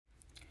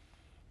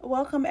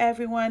Welcome,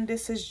 everyone.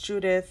 This is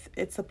Judith.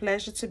 It's a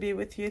pleasure to be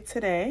with you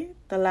today.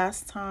 The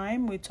last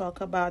time we talked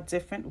about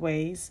different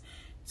ways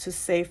to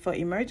save for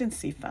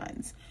emergency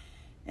funds,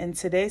 and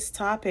today's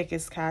topic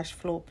is cash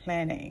flow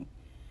planning.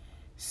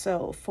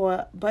 So,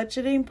 for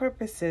budgeting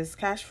purposes,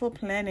 cash flow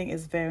planning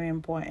is very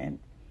important.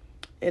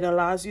 It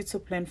allows you to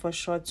plan for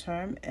short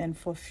term and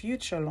for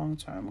future long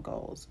term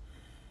goals.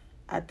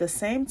 At the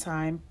same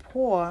time,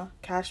 poor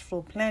cash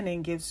flow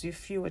planning gives you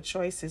fewer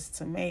choices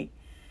to make.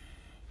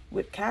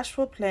 With cash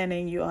flow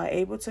planning, you are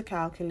able to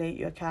calculate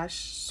your cash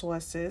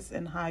sources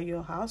and how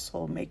your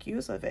household make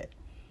use of it.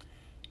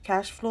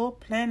 Cash flow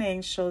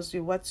planning shows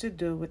you what to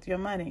do with your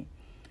money.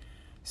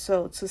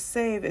 So to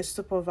save is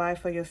to provide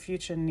for your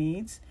future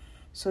needs.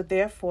 So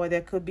therefore,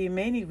 there could be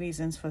many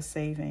reasons for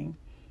saving.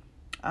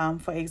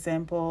 For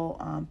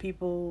example,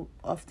 people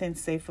often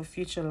save for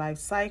future life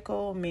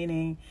cycle,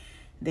 meaning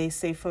they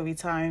save for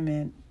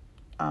retirement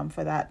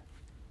for that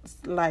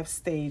life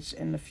stage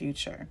in the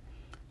future.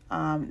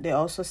 They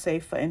also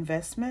save for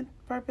investment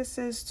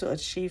purposes to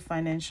achieve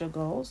financial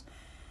goals.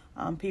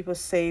 People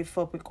save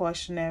for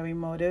precautionary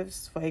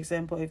motives. For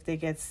example, if they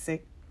get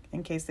sick,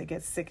 in case they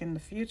get sick in the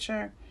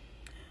future.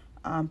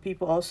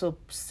 People also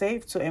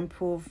save to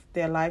improve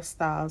their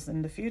lifestyles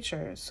in the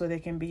future so they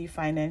can be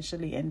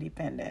financially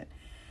independent.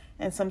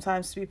 And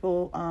sometimes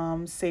people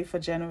save for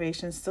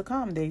generations to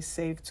come. They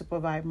save to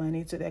provide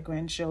money to their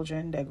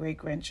grandchildren, their great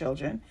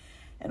grandchildren,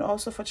 and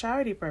also for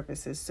charity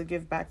purposes to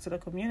give back to the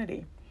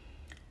community.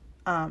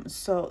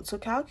 So to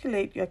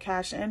calculate your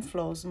cash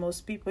inflows,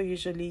 most people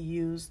usually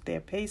use their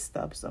pay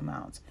stubs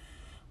amount,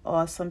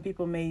 or some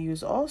people may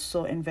use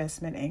also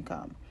investment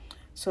income.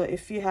 So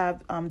if you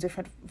have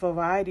different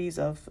varieties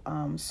of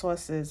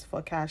sources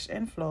for cash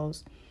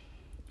inflows,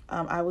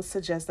 I would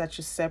suggest that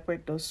you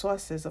separate those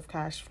sources of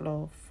cash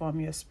flow from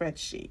your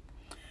spreadsheet.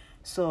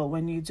 So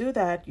when you do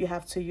that, you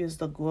have to use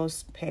the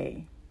gross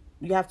pay.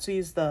 You have to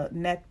use the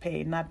net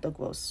pay, not the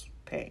gross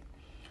pay.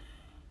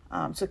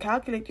 To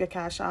calculate your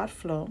cash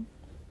outflow,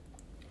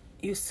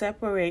 you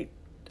separate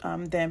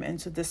them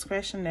into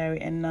discretionary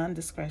and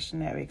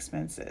non-discretionary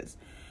expenses.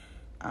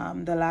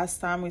 The last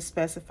time we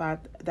specified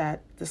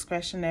that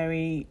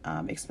discretionary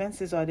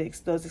expenses are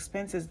those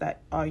expenses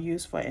that are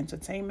used for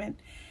entertainment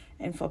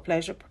and for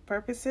pleasure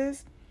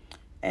purposes,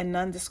 and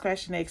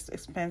non-discretionary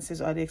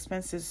expenses are the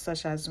expenses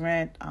such as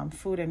rent,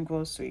 food, and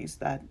groceries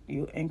that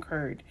you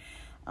incurred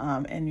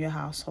in your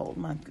household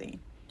monthly.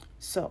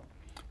 So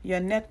your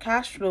net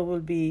cash flow will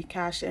be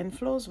cash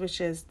inflows,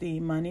 which is the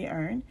money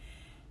earned,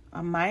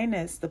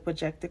 minus the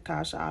projected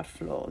cash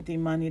outflow, the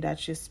money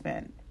that you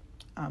spend.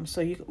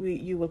 So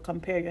you will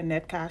compare your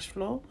net cash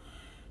flow,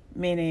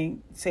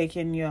 meaning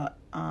taking your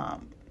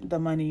the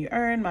money you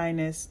earn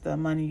minus the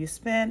money you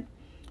spend,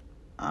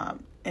 and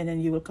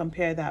then you will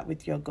compare that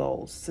with your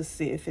goals to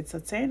see if it's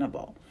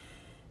attainable.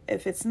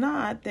 If it's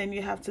not, then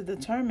you have to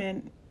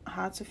determine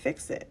how to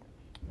fix it.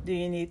 Do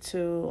you need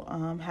to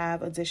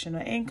have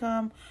additional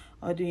income,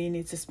 or do you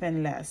need to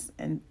spend less?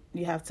 And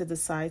you have to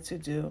decide to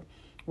do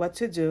what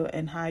to do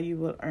and how you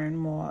will earn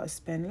more or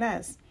spend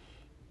less.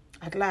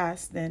 At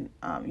last, then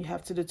you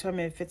have to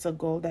determine if it's a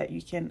goal that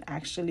you can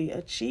actually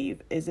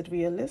achieve. Is it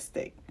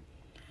realistic?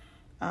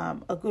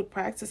 A good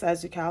practice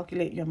as you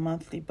calculate your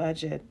monthly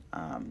budget,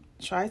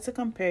 try to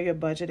compare your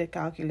budgeted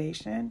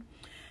calculation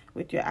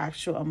with your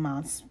actual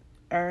amounts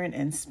earned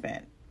and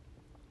spent.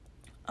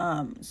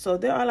 So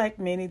there are like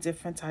many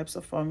different types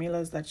of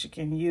formulas that you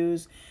can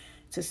use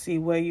to see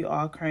where you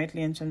are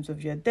currently in terms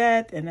of your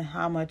debt and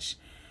how much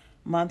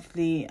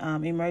monthly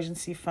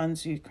emergency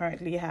funds you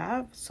currently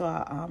have. So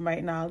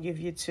right now I'll give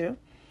you two.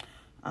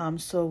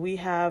 So we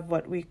have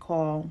what we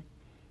call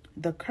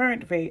the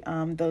current rate,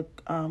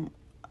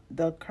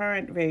 the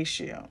current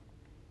ratio.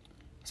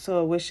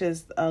 So which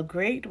is a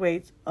great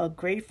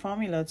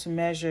formula to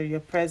measure your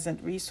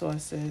present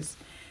resources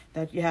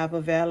that you have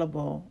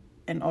available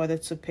in order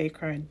to pay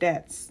current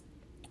debts,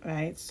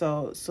 right?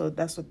 So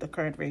that's what the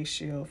current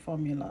ratio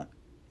formula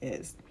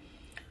is.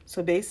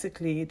 So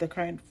basically, the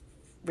current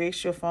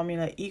ratio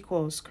formula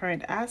equals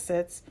current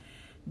assets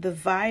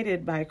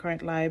divided by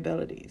current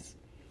liabilities.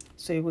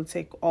 So you will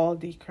take all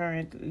the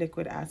current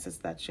liquid assets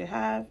that you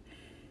have,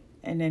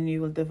 and then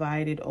you will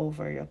divide it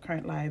over your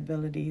current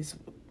liabilities,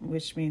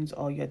 which means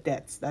all your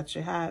debts that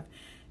you have,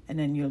 and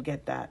then you'll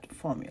get that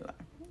formula.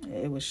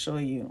 It will show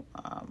you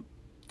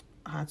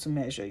how to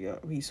measure your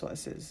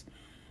resources.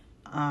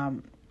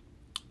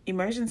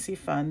 Emergency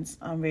funds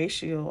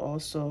ratio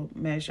also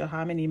measure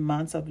how many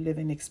months of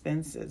living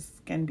expenses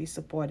can be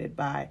supported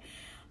by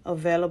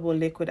available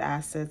liquid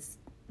assets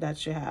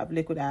that you have.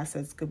 Liquid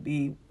assets could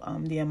be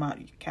the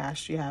amount of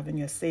cash you have in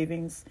your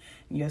savings,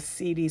 your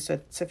CD,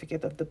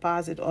 certificate of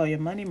deposit, or your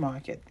money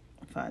market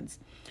funds.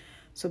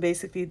 So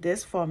basically,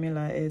 this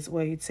formula is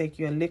where you take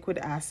your liquid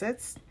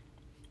assets,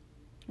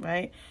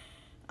 right?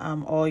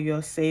 All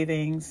your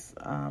savings,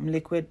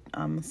 liquid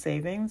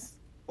savings,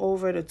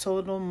 over the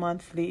total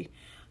monthly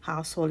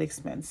household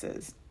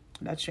expenses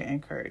that you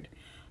incurred.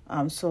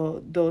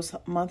 So those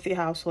monthly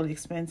household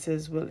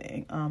expenses will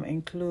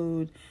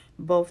include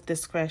both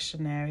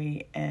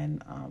discretionary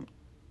and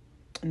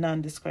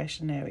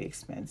non-discretionary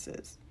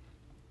expenses.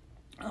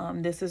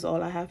 This is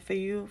all I have for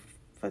you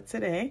for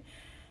today.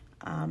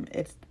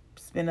 It's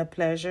been a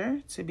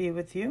pleasure to be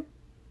with you.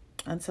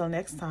 Until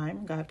next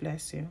time, God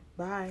bless you.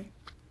 Bye.